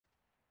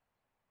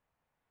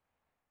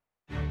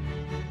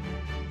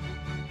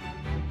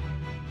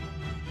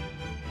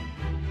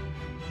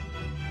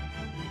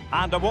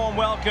And a warm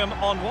welcome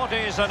on what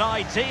is an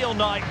ideal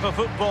night for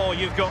football,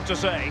 you've got to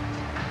say.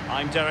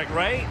 I'm Derek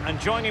Ray, and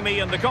joining me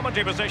in the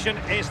commentary position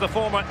is the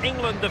former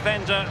England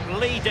defender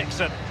Lee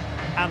Dixon.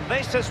 And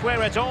this is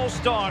where it all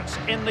starts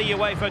in the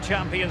UEFA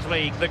Champions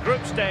League, the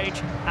group stage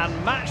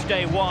and match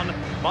day one.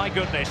 My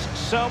goodness,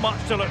 so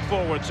much to look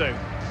forward to.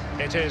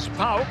 It is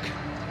PAOK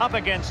up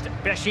against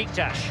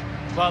Beşiktaş.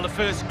 Well, the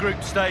first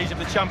group stage of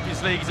the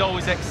Champions League is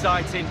always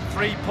exciting.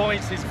 3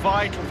 points is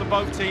vital for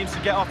both teams to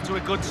get off to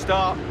a good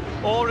start.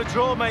 Or a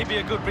draw may be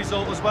a good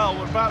result as well.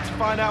 We're about to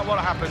find out what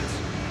happens.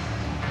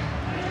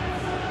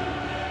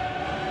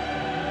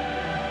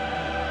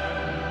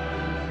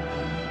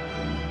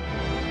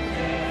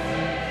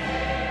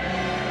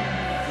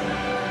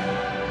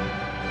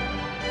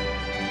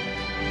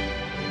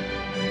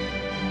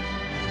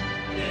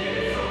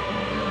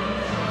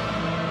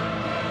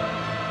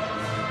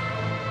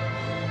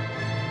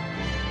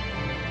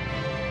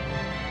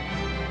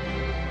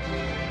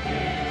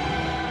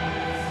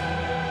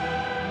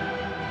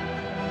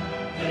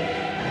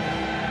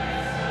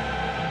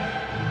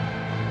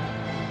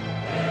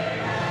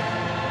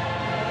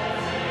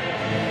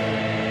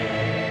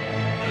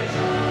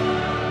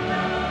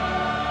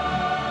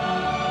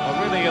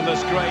 In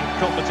this great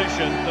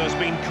competition, there's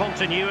been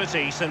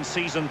continuity since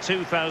season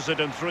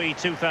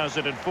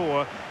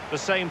 2003-2004, the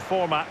same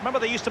format. Remember,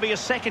 there used to be a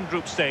second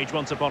group stage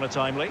once upon a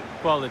time, Lee?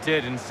 Well, it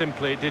did, and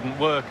simply it didn't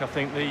work. I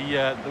think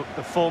the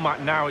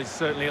format now is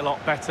certainly a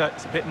lot better.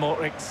 It's a bit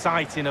more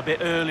exciting, a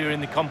bit earlier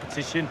in the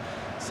competition.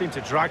 It seemed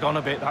to drag on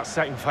a bit, that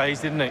second phase,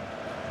 didn't it?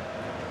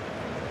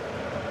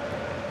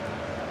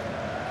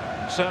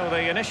 So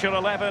the initial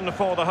 11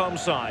 for the home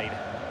side.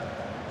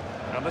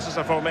 And this is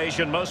a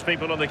formation most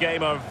people in the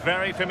game are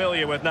very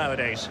familiar with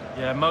nowadays.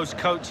 Yeah, most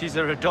coaches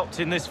are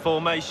adopting this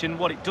formation.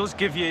 What it does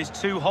give you is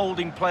 2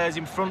 holding players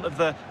in front of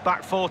the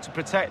back 4 to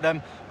protect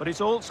them, but it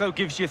also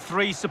gives you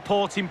 3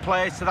 supporting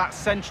players to that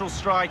central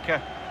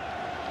striker.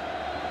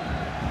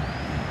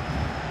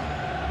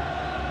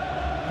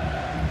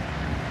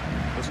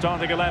 The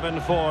starting 11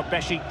 for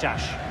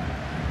Beşiktaş.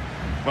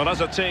 Well,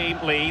 as a team,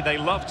 Lee, they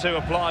love to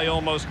apply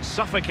almost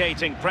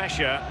suffocating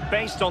pressure.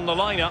 Based on the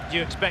lineup, do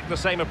you expect the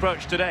same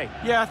approach today?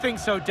 Yeah, I think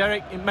so,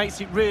 Derek. It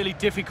makes it really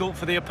difficult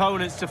for the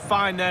opponents to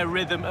find their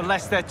rhythm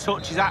unless their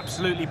touch is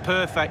absolutely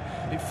perfect.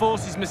 It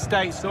forces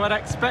mistakes, so I'd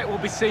expect we'll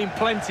be seeing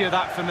plenty of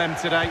that from them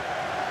today.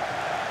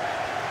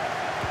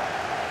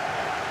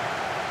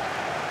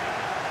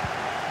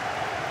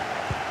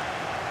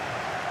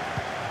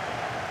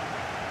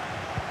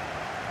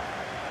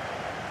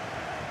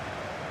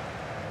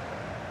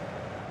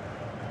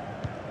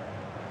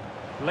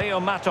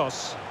 Leo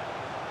Matos.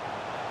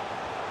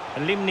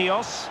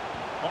 Limnios.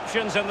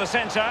 Options in the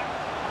centre.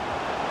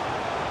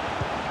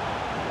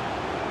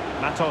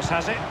 Matos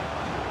has it.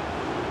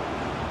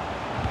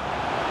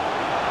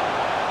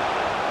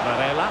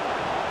 Varela.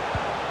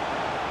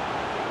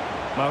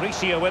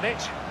 Mauricio with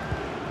it.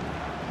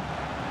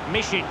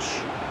 Misic.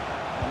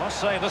 I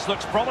must say this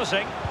looks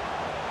promising.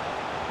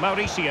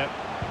 Mauricio.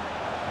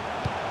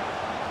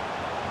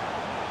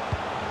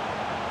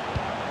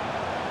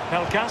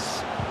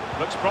 Pelkas.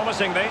 Looks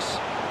promising, this.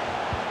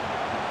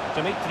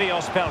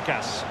 Dimitrios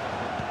Pelkas.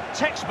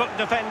 Textbook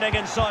defending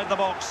inside the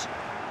box.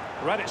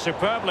 Read it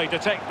superbly to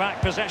take back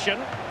possession.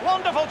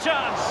 Wonderful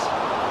chance!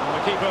 And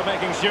the keeper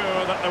making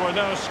sure that there were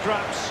no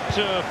scraps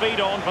to feed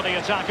on for the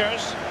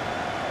attackers.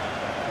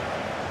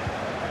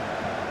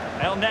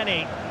 El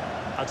Neni.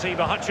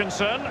 Atiba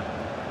Hutchinson.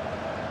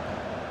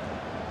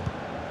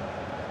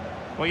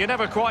 Well, you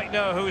never quite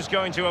know who's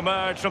going to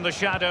emerge from the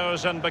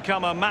shadows and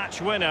become a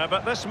match winner,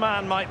 but this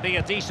man might be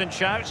a decent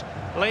shout.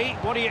 Lee,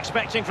 what are you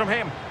expecting from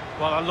him?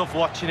 Well, I love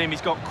watching him. He's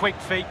got quick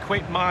feet,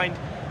 quick mind.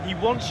 He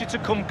wants you to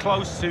come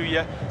close to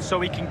you so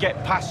he can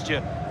get past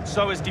you.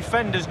 So as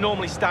defenders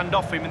normally stand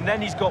off him, and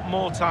then he's got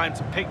more time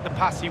to pick the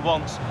pass he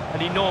wants,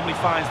 and he normally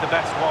finds the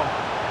best one.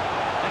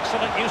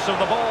 Excellent use of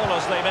the ball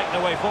as they make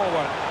their way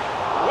forward.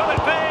 Will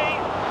it be?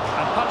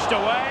 And punched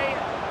away.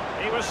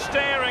 He was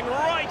staring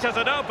right at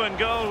an open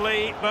goal,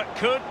 Lee, but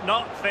could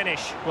not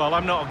finish. Well,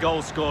 I'm not a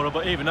goal scorer,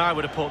 but even I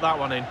would have put that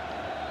one in.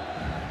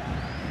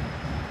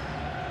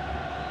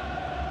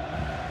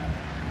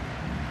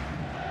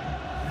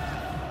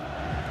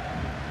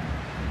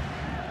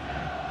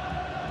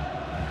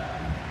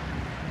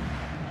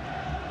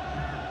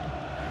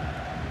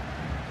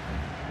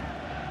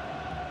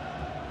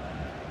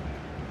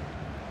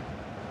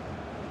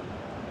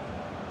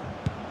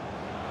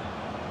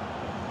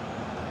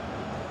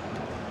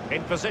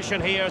 In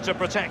position here to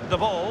protect the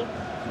ball.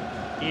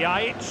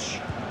 Yajic.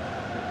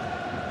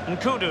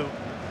 Nkudu.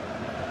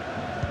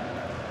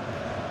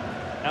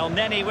 El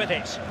Neni with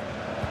it.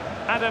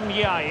 Adam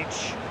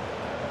Yajic.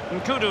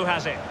 Nkudu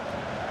has it.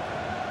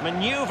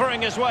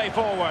 Manoeuvring his way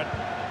forward.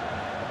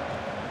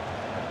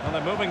 And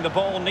they're moving the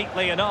ball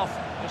neatly enough.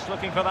 Just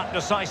looking for that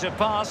decisive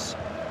pass.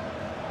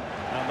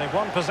 And they've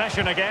won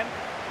possession again.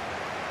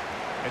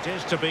 It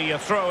is to be a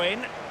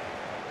throw-in.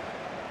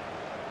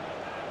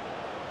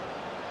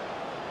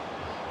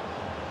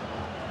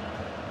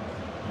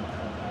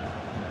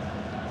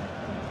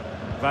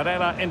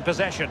 Varela in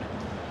possession.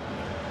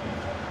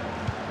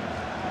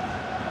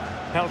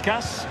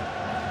 Pelkas.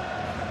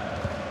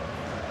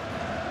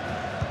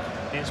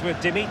 It's with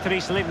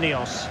Dimitris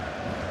Livnios.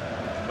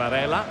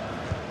 Varela.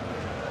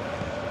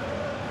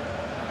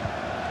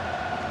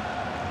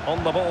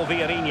 On the ball,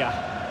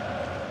 Vieirinha.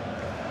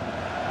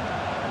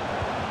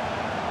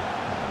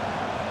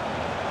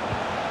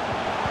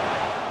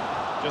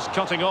 Just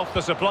cutting off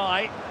the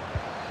supply.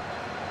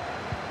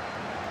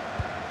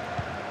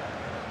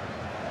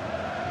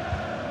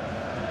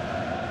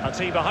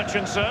 Atiba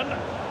Hutchinson,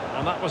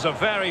 and that was a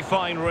very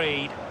fine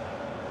read.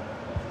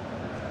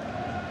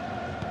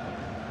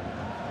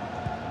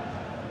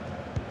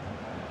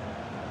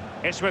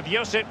 It's with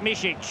Josip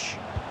Misic.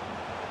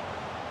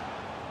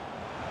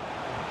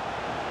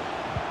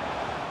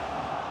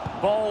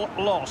 Ball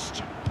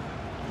lost.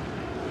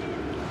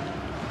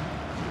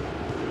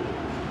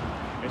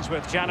 It's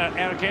with Caner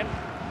Erkin.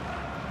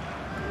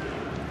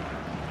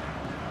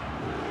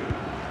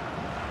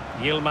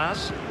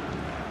 Yilmaz.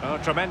 Oh,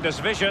 tremendous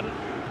vision.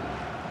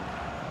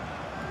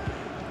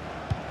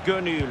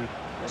 Gönül.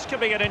 This could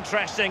be an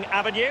interesting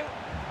avenue.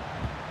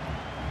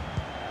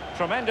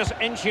 Tremendous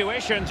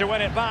intuition to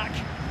win it back.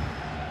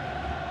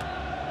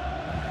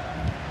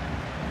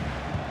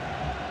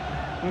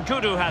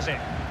 Nkudu has it.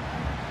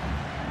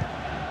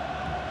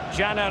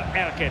 Caner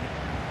Erkin.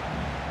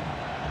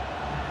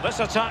 This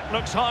attack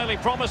looks highly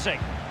promising.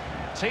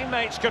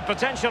 Teammates could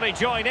potentially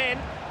join in.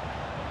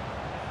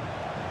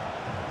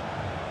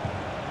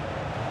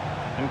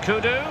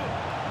 Nkudu.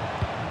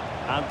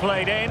 And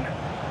played in.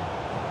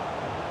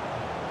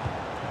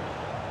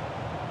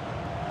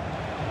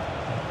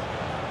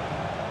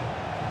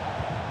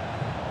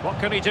 What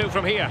can he do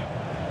from here?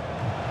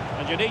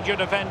 And you need your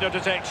defender to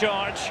take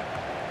charge.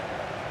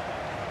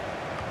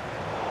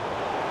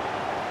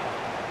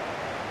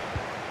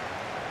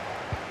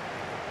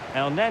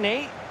 El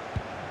Neni.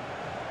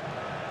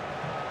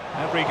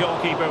 Every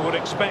goalkeeper would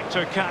expect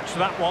to catch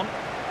that one.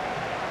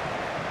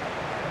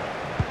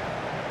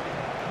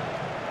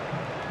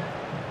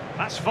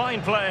 That's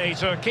fine play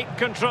to keep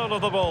control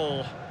of the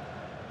ball.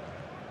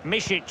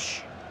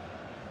 Misic.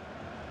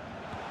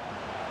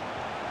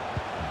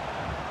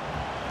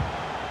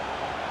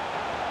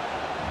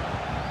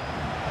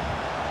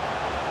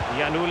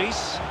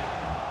 Giannoulis.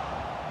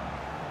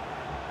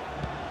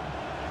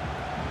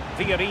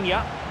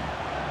 Vieirinha.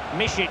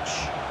 Misic.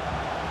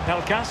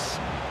 Pelkas.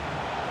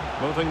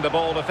 Moving the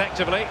ball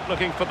effectively,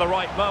 looking for the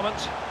right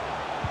moment.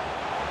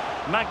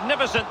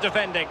 Magnificent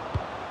defending.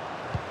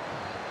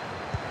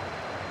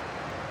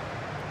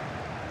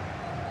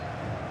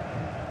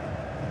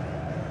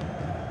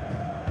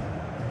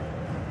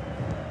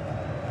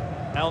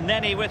 El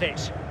Neni with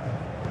it.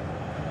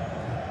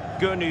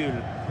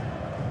 Gönül.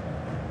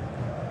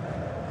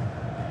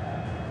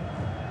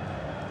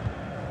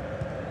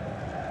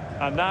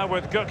 And now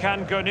with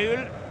Gökhan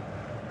Gönül.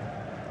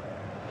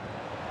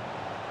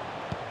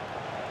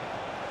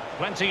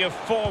 Plenty of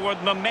forward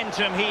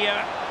momentum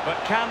here, but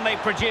can they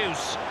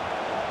produce?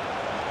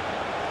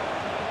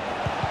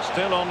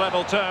 Still on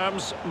level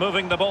terms,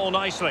 moving the ball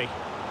nicely.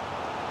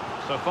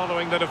 So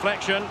following the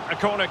deflection, a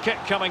corner kick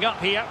coming up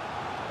here.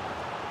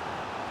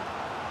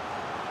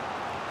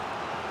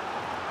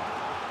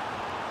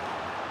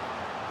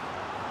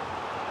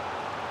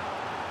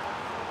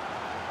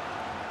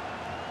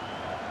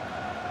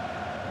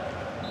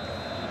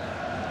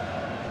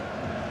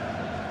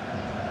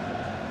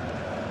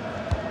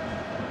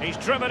 He's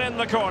driven in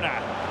the corner.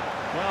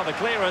 Well, the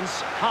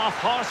clearance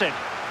half-hearted.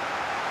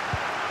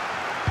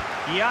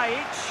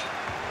 Yaich,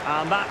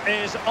 and that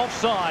is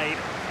offside.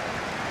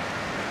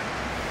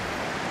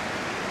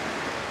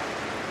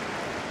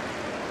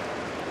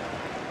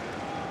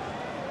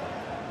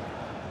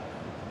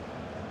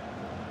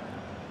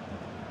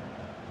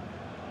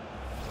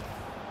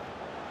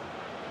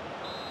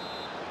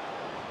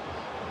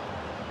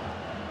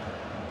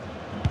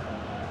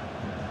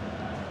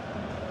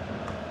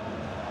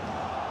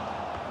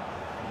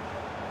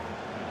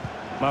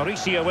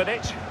 Mauricio with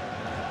it.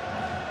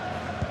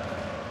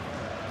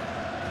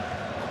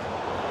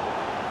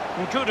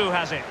 Nkudu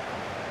has it.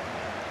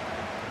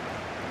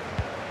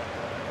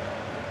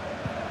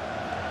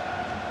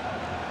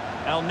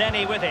 El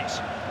Neni with it.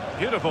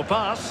 Beautiful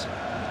pass.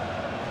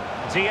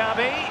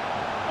 Diaby.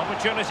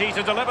 Opportunity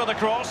to deliver the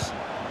cross.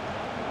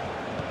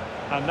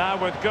 And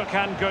now with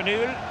Gökhan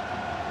Gönül.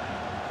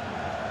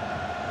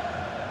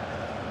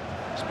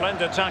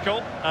 Splendid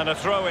tackle and a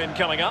throw-in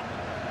coming up.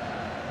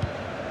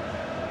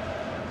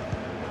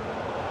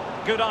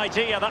 Good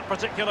idea, that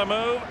particular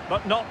move,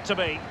 but not to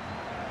be.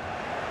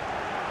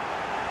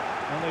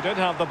 Well, they did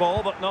have the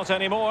ball, but not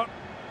anymore.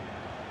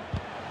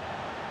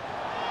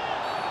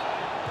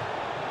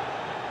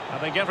 I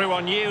think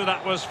everyone knew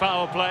that was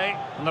foul play,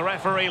 and the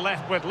referee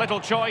left with little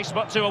choice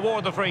but to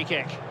award the free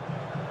kick.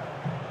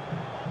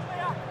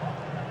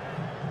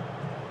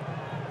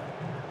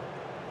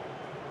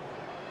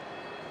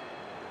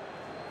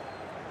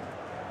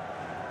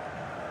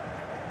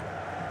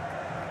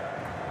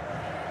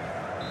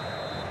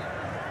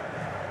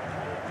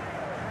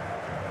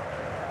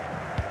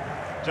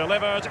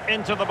 Delivered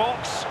into the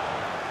box.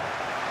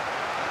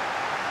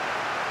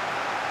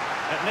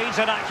 It needs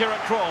an accurate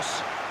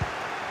cross.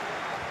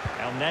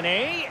 El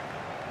Neni.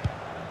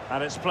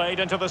 And it's played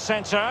into the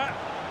centre.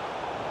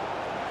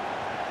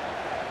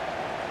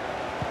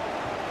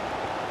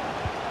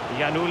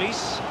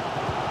 Giannoulis.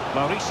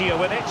 Mauricio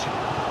with it.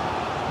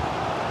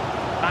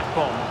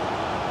 Akpom.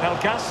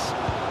 Pelkas.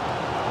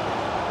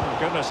 Oh,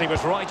 goodness, he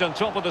was right on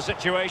top of the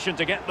situation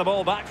to get the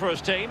ball back for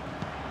his team.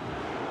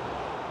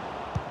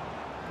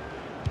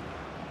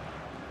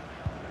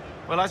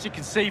 Well, as you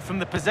can see from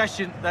the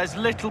possession, there's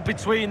little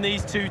between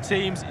these two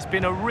teams. It's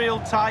been a real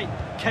tight,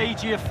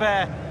 cagey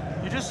affair.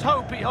 You just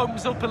hope it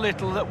opens up a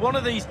little, that one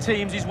of these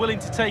teams is willing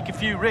to take a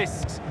few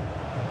risks.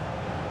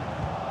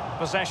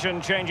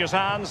 Possession changes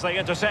hands, the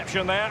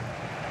interception there.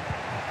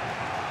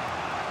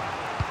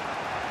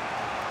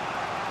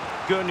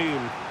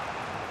 Gönül.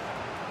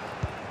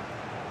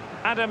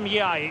 Adam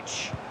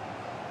Yajic.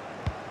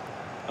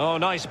 Oh,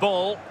 nice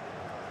ball.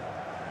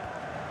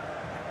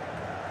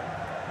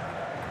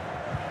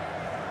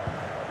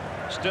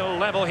 Still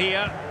level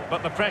here,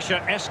 but the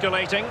pressure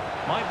escalating.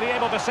 Might be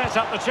able to set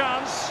up the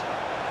chance.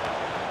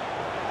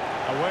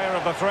 Aware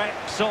of the threat,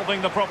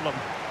 solving the problem.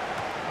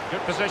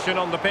 Good position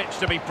on the pitch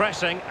to be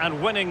pressing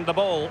and winning the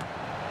ball.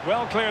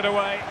 Well cleared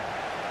away.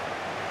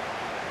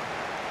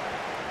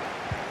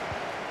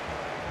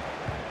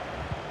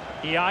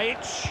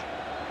 Yajic.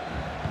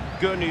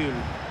 Gönül.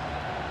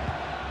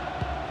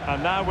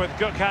 And now with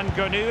Gökhan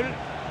Gönül.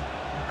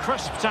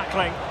 Crisp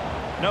tackling.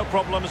 No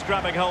problems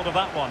grabbing hold of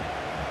that one.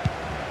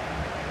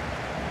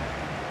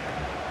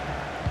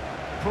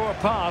 Poor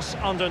pass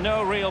under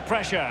no real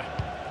pressure.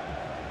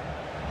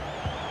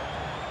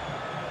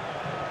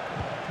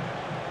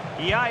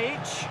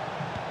 Yajic.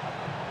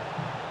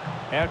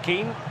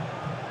 Erkin.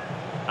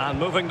 And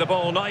moving the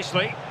ball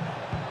nicely.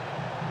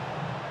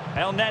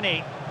 El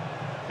Neni.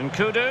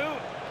 Nkudu.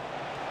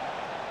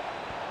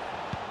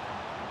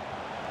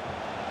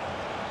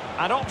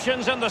 And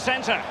options in the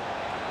centre.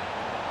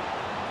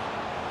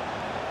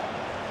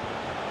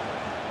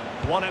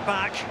 Won it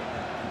back.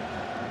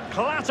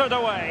 Clattered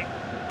away.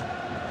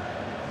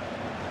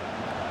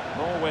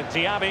 Ball with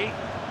Diaby.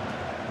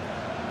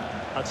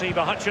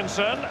 Atiba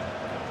Hutchinson.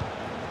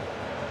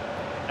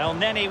 El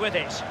Neni with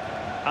it.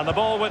 And the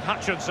ball with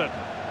Hutchinson.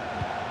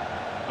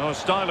 Oh,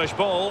 stylish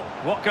ball.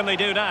 What can they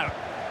do now?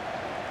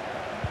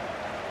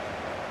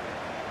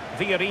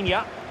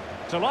 Vieirinha.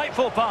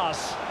 Delightful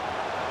pass.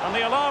 And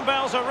the alarm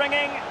bells are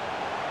ringing.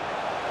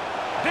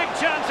 Big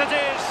chance it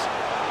is.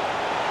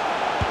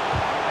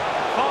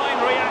 Fine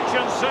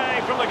reaction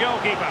save from the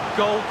goalkeeper.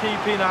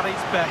 Goalkeeping at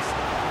its best.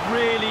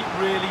 Really,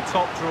 really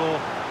top draw.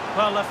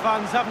 Well, the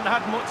fans haven't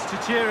had much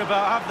to cheer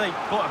about, have they?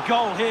 But a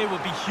goal here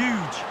would be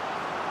huge.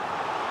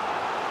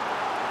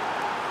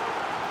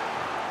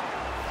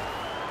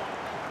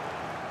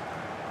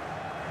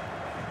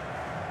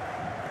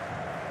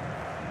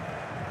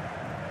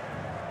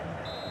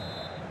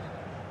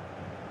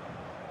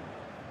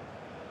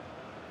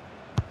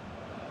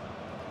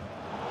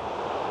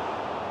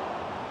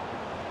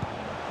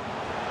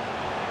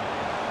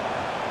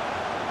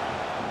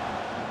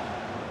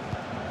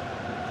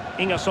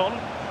 Ingerson.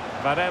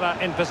 Varela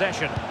in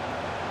possession.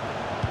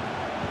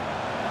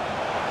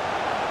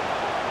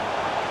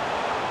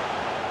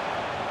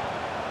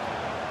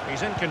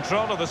 He's in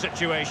control of the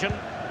situation.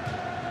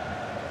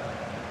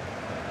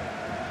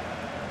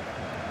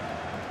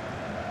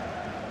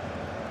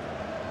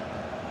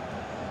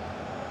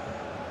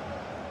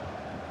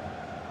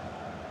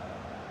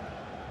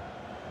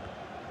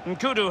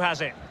 Nkudu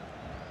has it.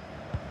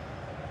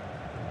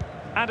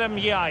 Adam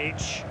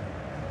Yajic.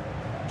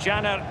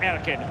 Caner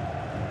Erkin.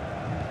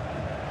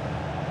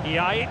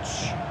 Yajic.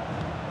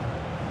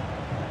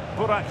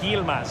 Burak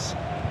Yilmaz.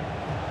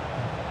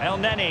 El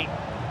Neni.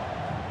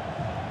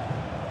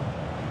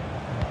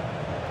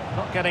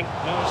 Not getting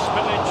no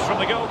spillage from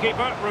the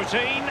goalkeeper.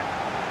 Routine.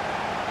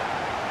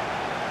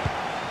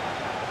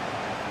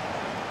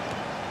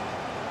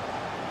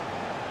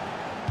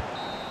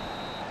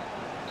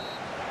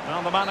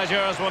 Well, the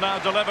managers will now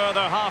deliver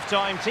their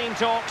half-time team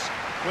talks.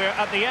 We're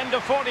at the end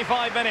of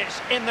 45 minutes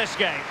in this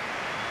game.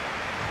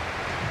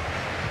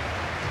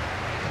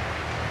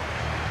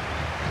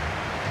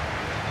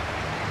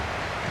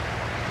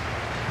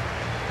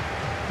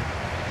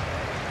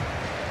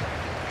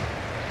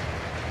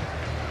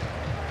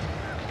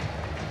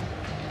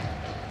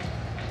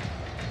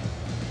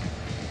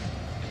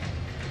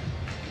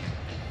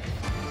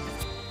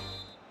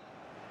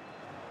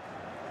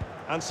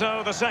 And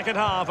so the second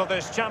half of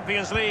this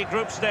Champions League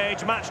group stage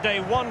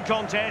matchday 1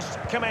 contest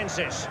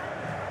commences.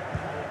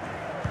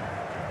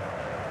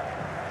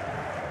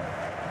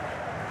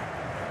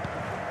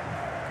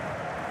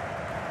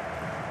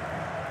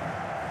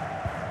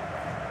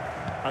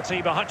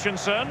 Atiba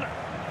Hutchinson.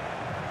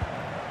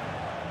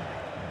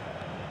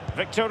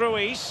 Victor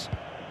Ruiz.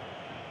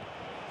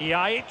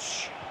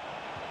 Yajic.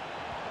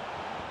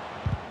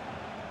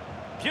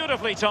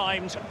 Beautifully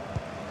timed.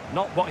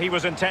 Not what he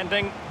was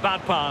intending.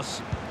 Bad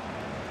pass.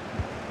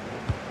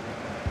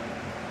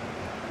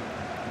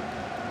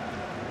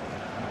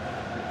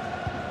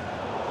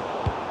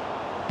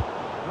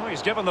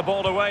 he's given the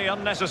ball away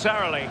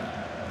unnecessarily.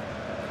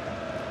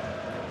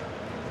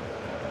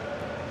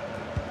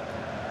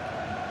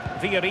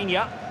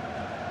 Vieirinha.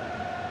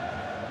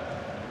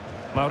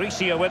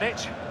 Mauricio with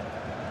it.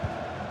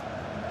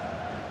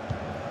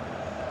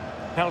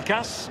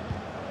 Pelkas.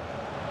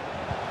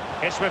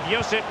 It's with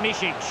Josip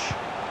Misic.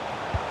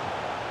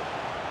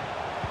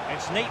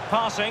 It's neat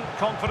passing,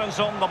 confidence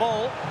on the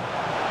ball.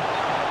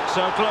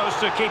 So close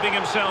to keeping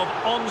himself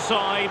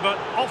onside, but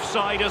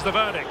offside is the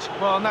verdict.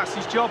 Well, and that's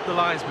his job, the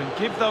linesman.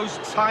 Give those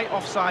tight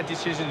offside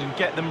decisions and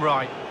get them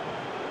right.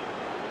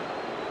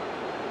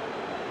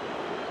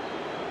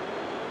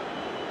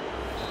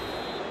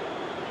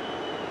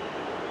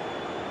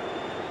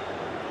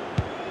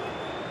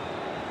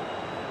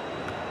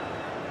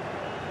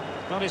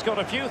 Well, he's got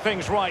a few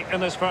things right in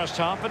this first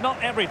half, but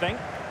not everything.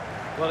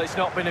 Well, it's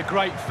not been a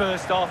great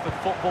first half of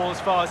football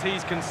as far as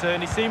he's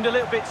concerned. He seemed a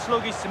little bit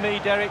sluggish to me,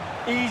 Derek.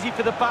 Easy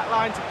for the back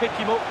line to pick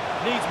him up.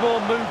 Needs more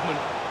movement.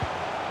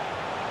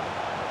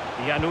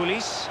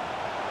 Giannoulis.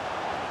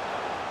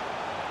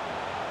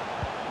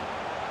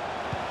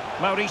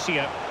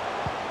 Mauricio.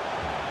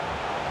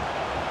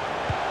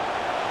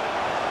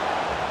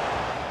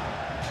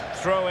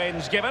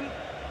 Throw-ins given.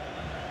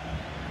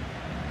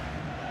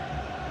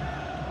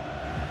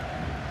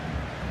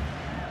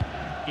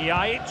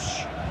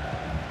 Yajic.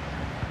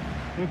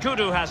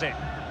 Nkudu has it.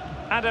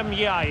 Adam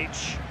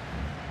Yajic.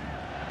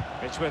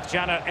 It's with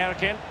Caner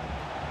Erkin.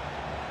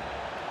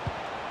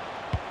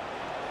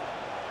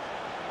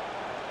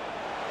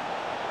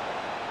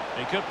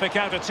 He could pick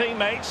out a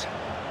teammate.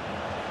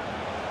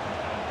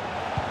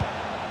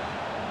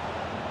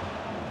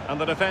 And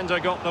the defender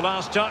got the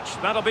last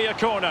touch. That'll be a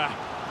corner.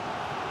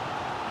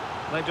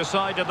 They've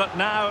decided that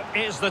now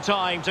is the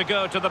time to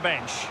go to the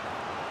bench.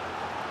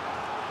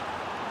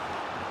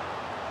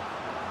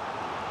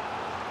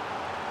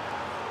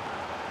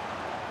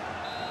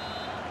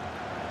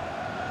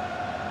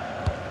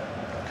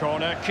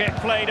 Corner kick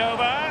played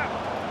over.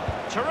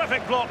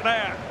 Terrific block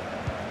there.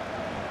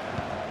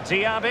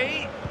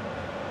 Diaby.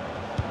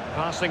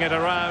 Passing it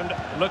around,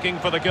 looking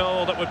for the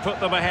goal that would put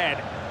them ahead.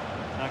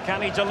 Now,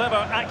 can he deliver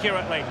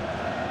accurately?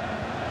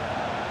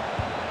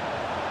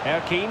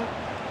 Erkin.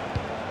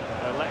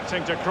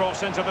 Electing to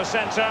cross into the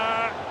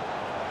centre.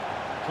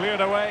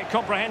 Cleared away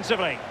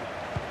comprehensively.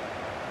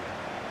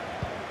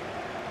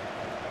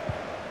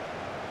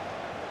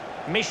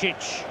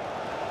 Misic.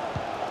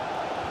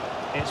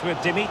 It's with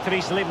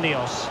Dimitris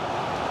Limnios.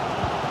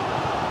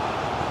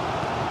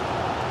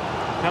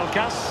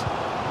 Pelkas.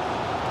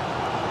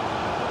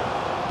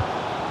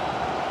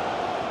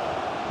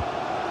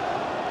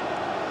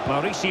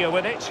 Mauricio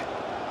with it.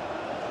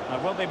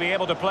 Now, will they be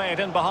able to play it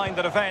in behind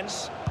the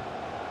defence?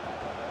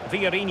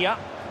 Vieirinha.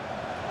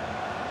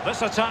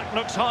 This attack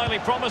looks highly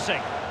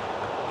promising.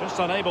 Just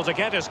unable to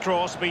get his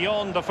cross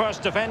beyond the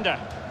first defender.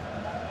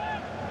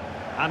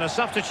 And a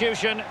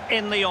substitution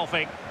in the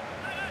offing.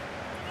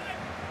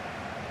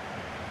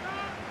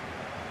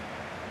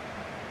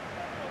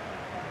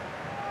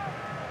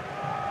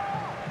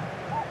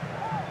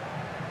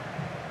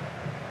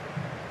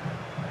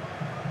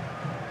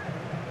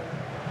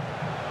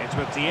 It's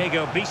with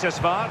Diego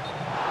Bisesvar.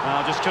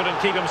 Now just couldn't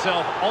keep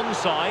himself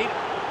onside.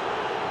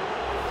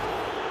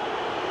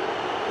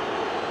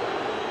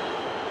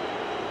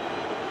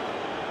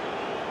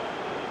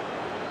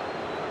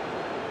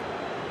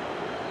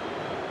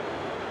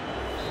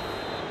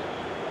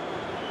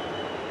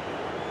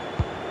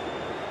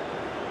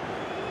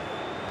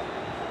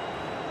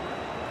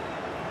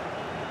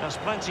 There's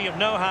plenty of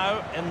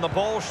know-how in the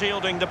ball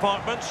shielding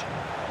department.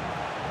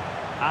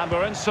 And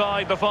we're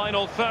inside the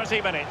final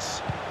 30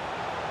 minutes.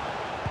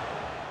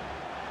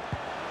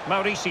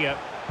 Mauricio.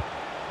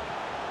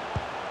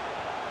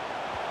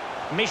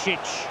 Misic.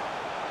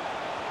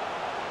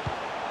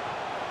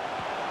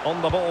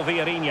 On the ball,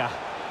 Vieirinha.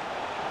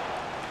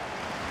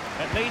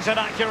 It needs an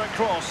accurate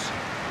cross.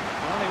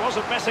 Well, he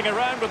wasn't messing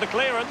around with the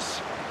clearance.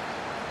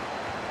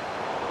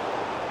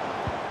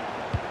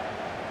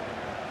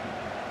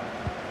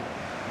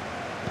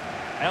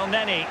 El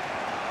Neni.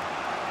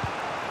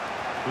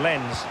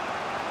 Lenz.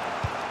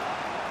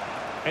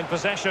 In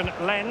possession,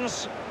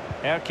 Lenz.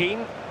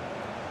 Erkin.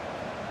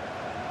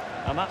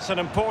 And that's an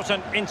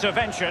important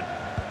intervention.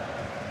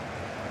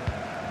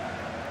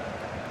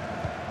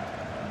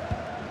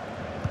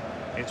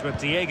 It's with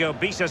Diego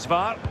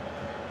Bisesvar.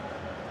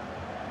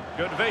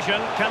 Good vision.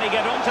 Can he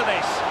get onto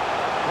this?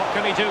 What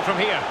can he do from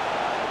here?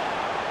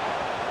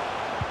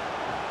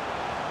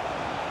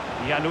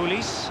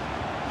 Giannoulis.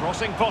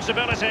 Crossing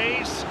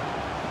possibilities.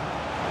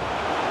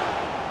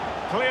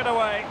 Cleared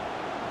away.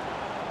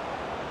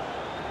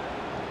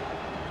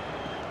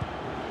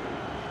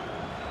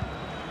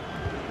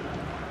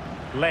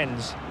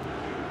 Lenz.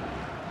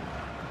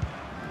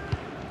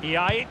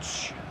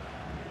 Yajic.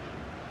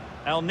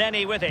 El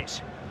Neni with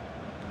it.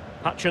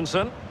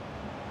 Hutchinson.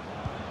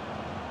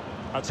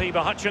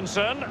 Atiba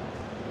Hutchinson.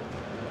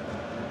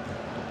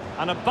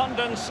 An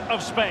abundance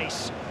of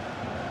space.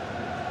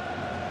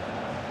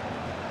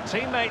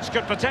 Teammates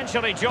could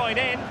potentially join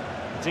in.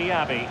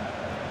 Diaby.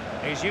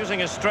 He's using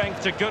his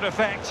strength to good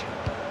effect.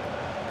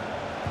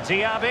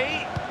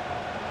 Diaby.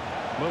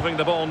 Moving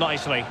the ball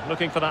nicely,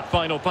 looking for that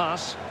final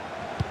pass.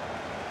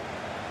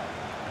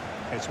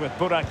 It's with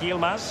Burak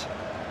Yilmaz.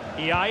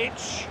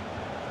 Yajic.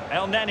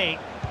 El Neni.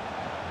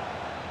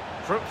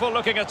 Fruitful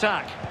looking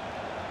attack.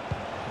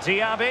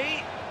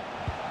 Diaby.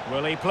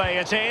 Will he play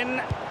it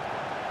in?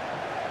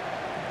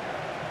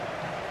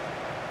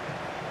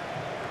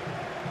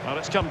 Well,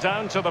 it's come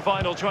down to the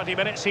final 20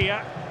 minutes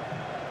here.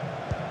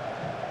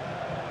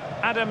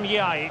 Adam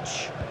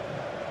Yajic.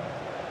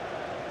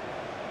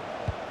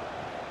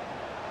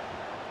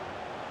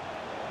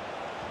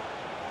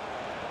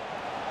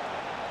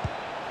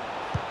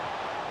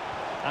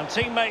 And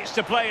teammates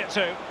to play it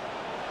to.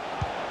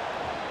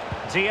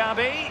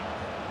 Diaby.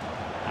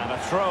 And a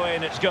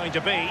throw-in it's going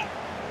to be.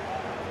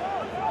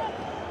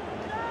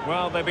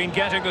 Well, they've been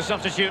getting the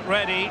substitute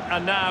ready,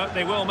 and now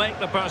they will make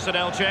the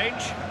personnel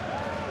change.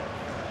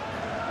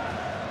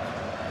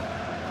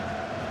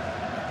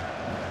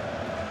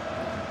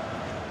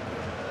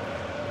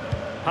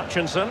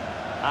 Hutchinson.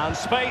 And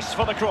space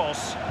for the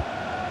cross.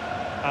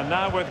 And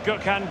now with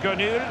Gökhan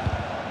Gönül.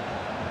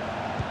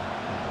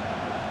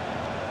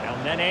 El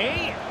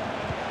Neni.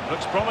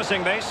 Looks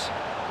promising, this.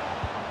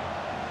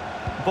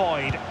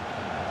 Boyd.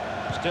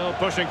 Still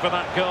pushing for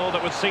that goal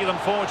that would see them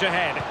forge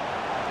ahead.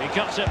 He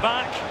cuts it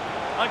back.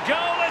 A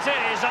goal it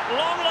is, at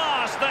long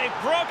last. They've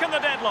broken the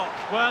deadlock.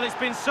 Well, it's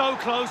been so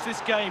close,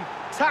 this game.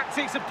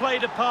 Tactics have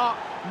played a part.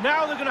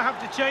 Now they're going to have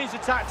to change the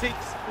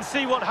tactics and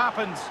see what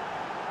happens.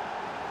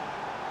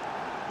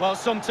 Well,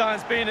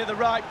 sometimes being at the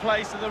right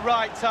place at the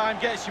right time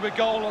gets you a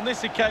goal. On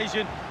this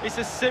occasion, it's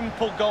a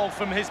simple goal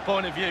from his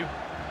point of view.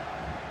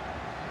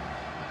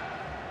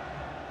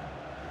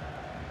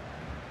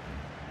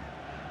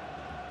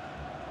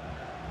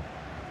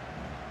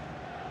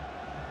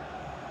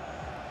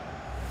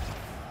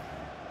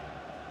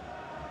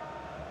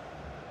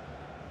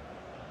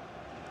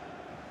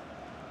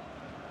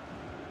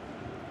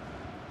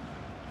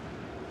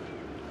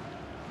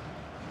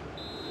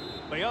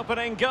 The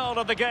opening goal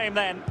of the game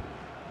then.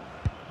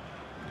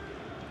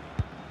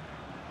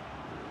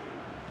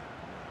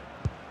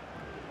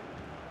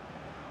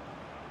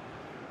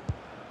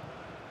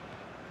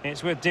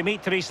 It's with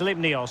Dimitris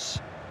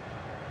Limnios.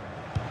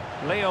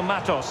 Leo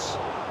Matos.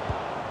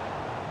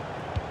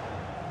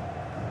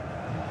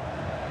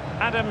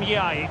 Adam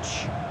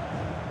Yajic.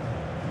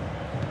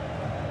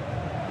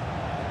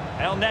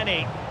 El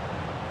Neni.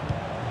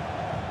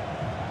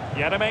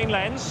 Yeremain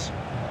Lens.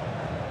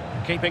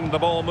 Keeping the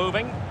ball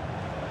moving.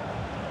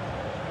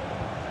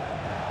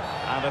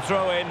 And a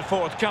throw-in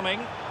forthcoming.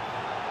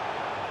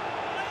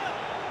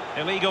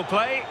 Illegal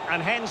play,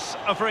 and hence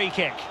a free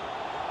kick.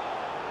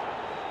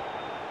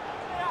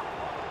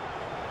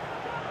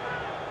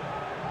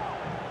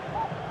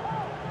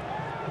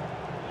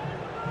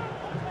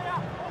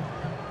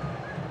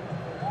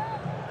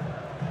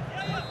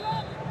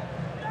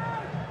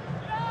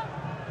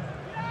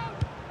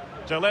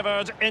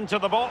 Delivered into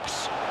the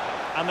box,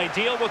 and they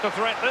deal with the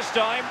threat this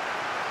time.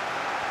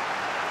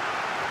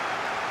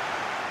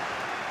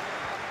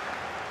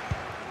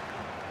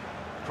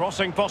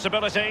 Crossing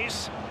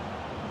possibilities.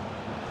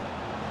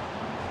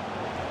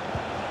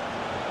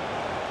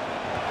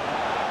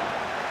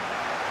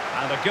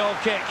 And a goal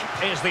kick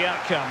is the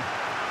outcome.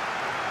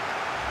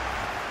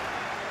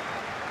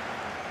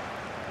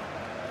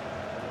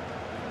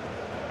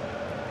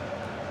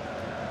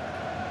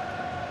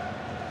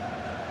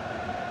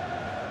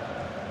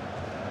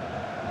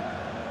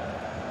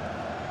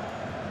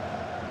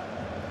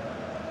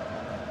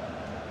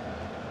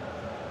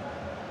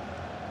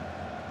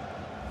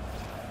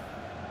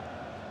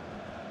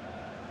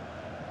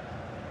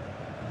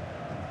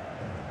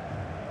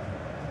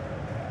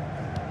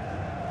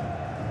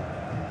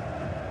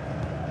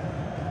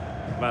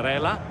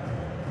 Varela.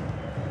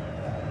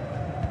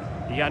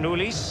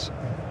 Giannoulis.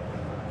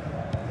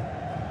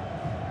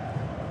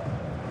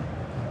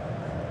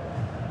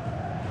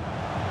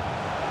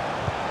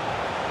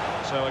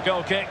 So a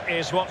goal kick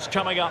is what's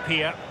coming up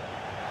here.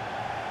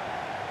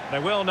 They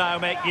will now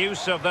make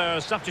use of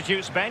their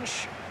substitutes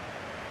bench.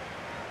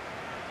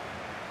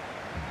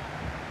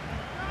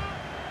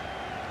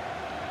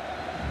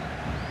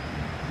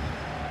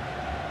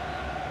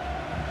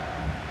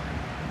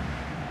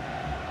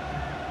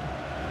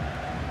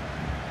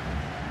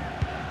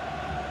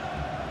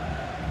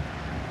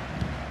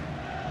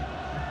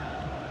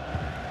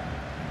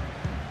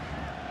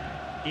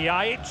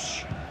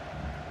 Yajic.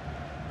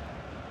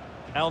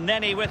 El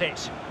Neni with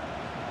it.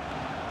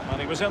 Well,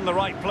 he was in the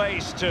right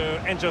place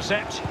to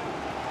intercept.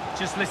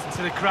 Just listen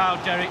to the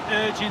crowd, Derek,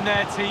 urging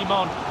their team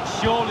on.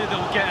 Surely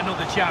they'll get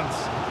another chance.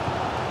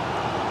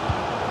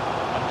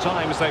 At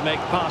times they make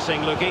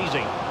passing look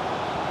easy.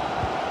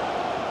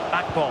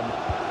 Back bomb.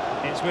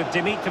 It's with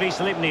Dimitris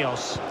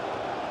Limnios.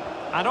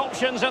 And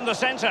options in the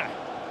centre.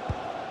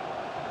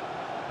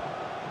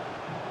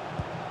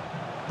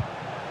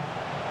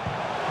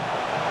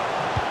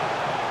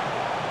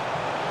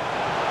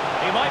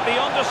 He might be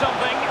onto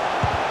something.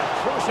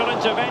 Crucial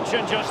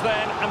intervention just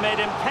then amid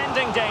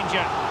impending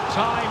danger.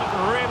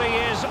 Time really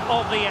is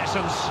of the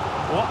essence.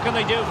 What can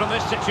they do from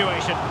this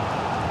situation?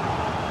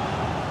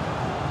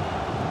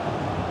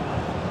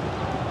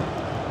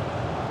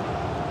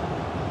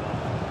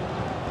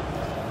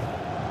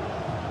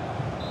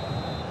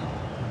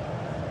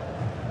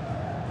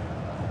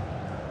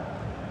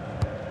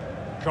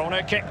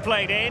 Corner kick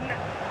played in.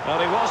 Well,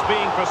 he was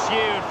being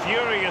pursued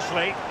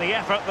furiously. The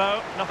effort,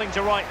 though, nothing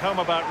to write home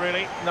about,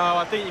 really. No,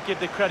 I think you give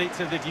the credit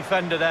to the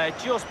defender there.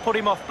 Just put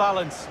him off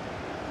balance.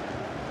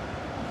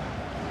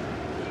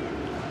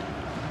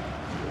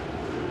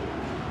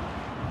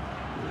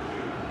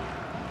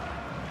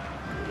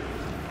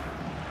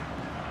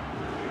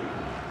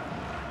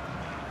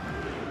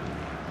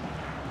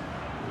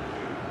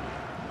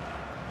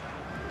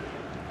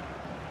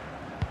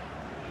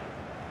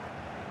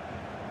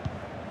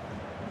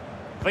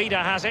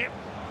 Vida has it.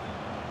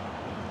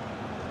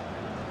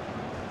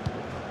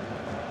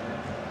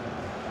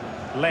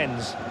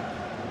 Lenz.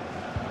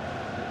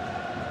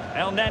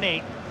 El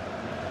Neni.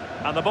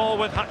 And the ball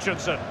with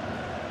Hutchinson.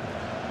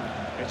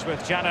 It's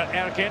with Janet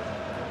Erkin.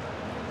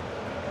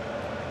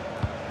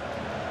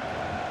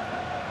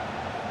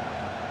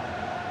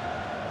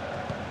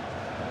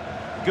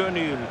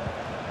 Gönül.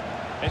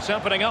 It's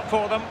opening up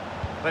for them.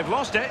 They've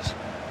lost it.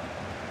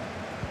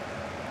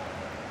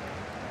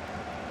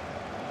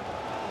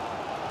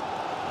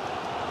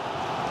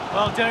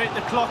 Well, Derek,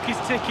 the clock is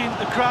ticking.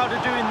 The crowd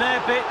are doing their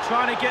bit,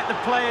 trying to get the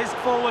players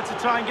forward to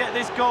try and get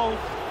this goal.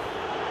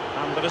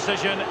 And the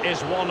decision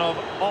is one of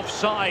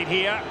offside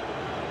here.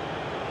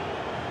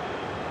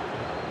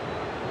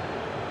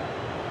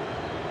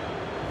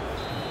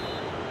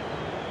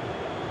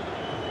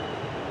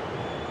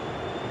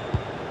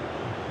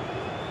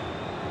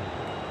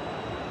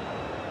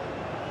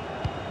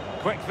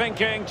 Quick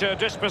thinking to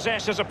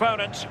dispossess his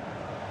opponent.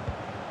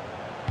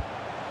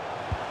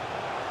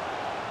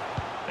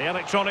 The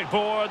electronic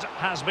board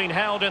has been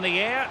held in the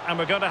air, and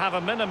we're going to have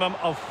a minimum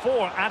of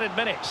 4 added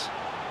minutes.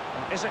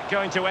 Is it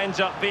going to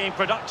end up being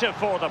productive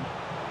for them?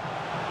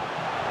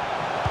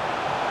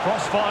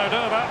 Cross fired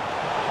over.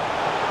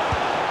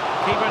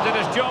 Keeper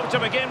did his job to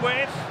begin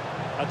with,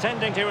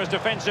 attending to his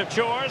defensive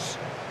chores.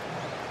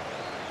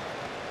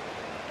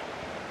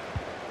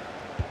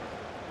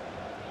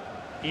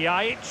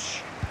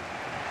 Yaich.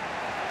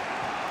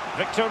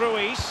 Victor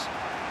Ruiz.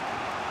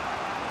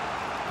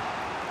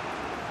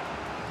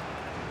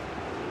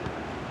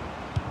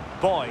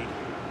 Boyd.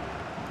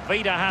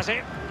 Vida has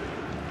it.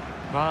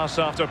 Pass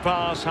after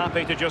pass,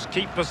 happy to just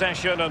keep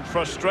possession and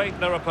frustrate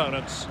their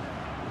opponents.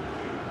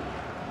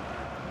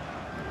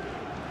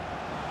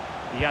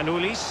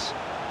 Giannoulis.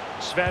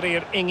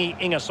 Sverrir Ingi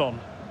Ingesson.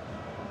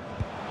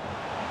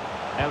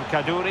 El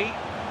Kaduri.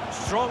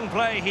 Strong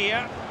play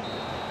here.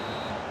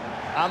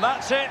 And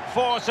that's it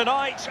for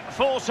tonight.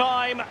 Full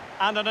time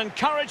and an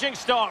encouraging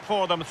start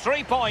for them.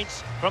 3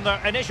 points from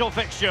their initial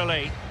fixture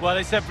lead. Well,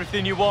 it's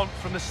everything you want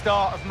from the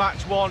start of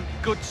match one.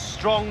 Good,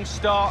 strong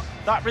start.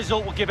 That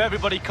result will give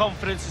everybody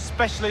confidence,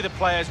 especially the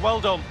players.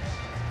 Well done.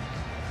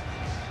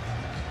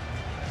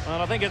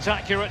 And I think it's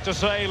accurate to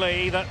say,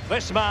 Lee, that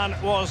this man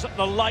was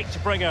the light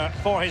bringer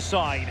for his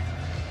side.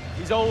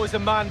 He's always a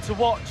man to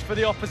watch for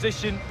the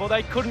opposition, but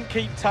they couldn't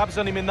keep tabs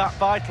on him in that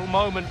vital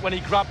moment when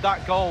he grabbed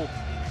that goal.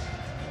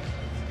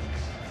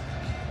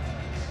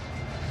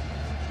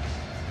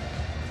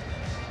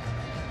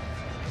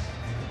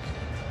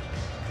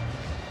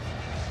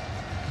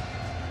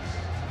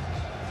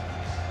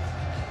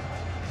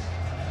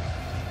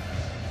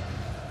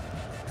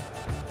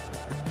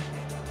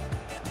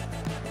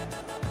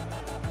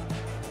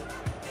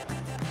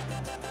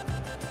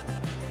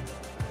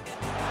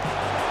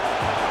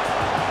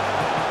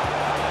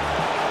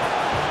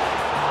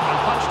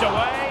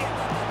 Away.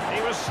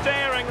 He was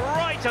staring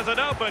right at an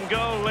open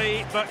goal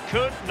lead, but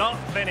could not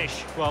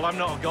finish. Well, I'm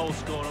not a goal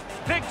scorer.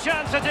 Big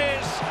chance it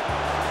is.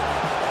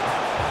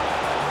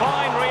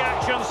 Fine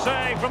reaction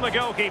save from the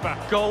goalkeeper.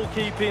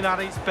 Goalkeeping at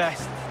its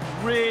best.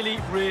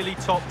 Really, really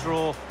top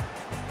draw.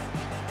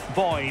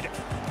 Boyd.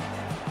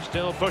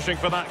 Still pushing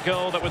for that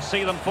goal that would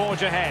see them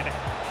forge ahead.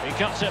 He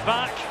cuts it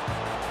back.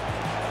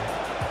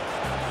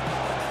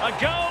 A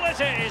goal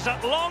it is,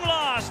 at long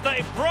last.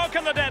 They've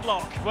broken the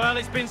deadlock. Well,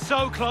 it's been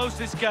so close,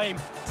 this game.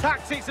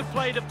 Tactics have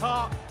played a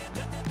part.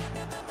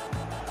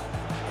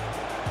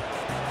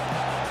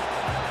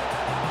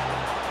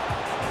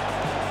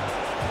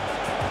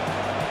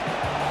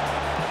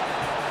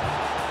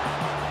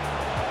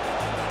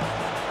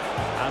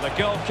 And the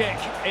goal kick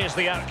is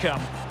the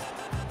outcome.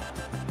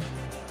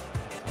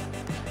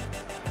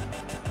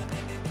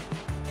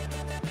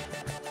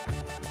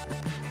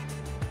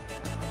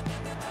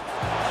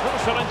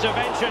 Crucial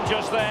intervention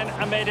just then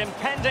amid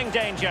impending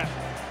danger.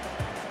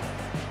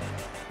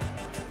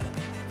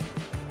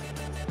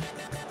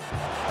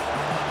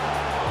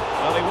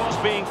 Well, he was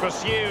being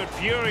pursued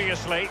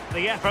furiously.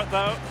 The effort,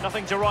 though,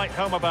 nothing to write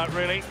home about,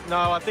 really.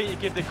 No, I think you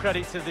give the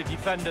credit to the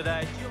defender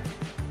there.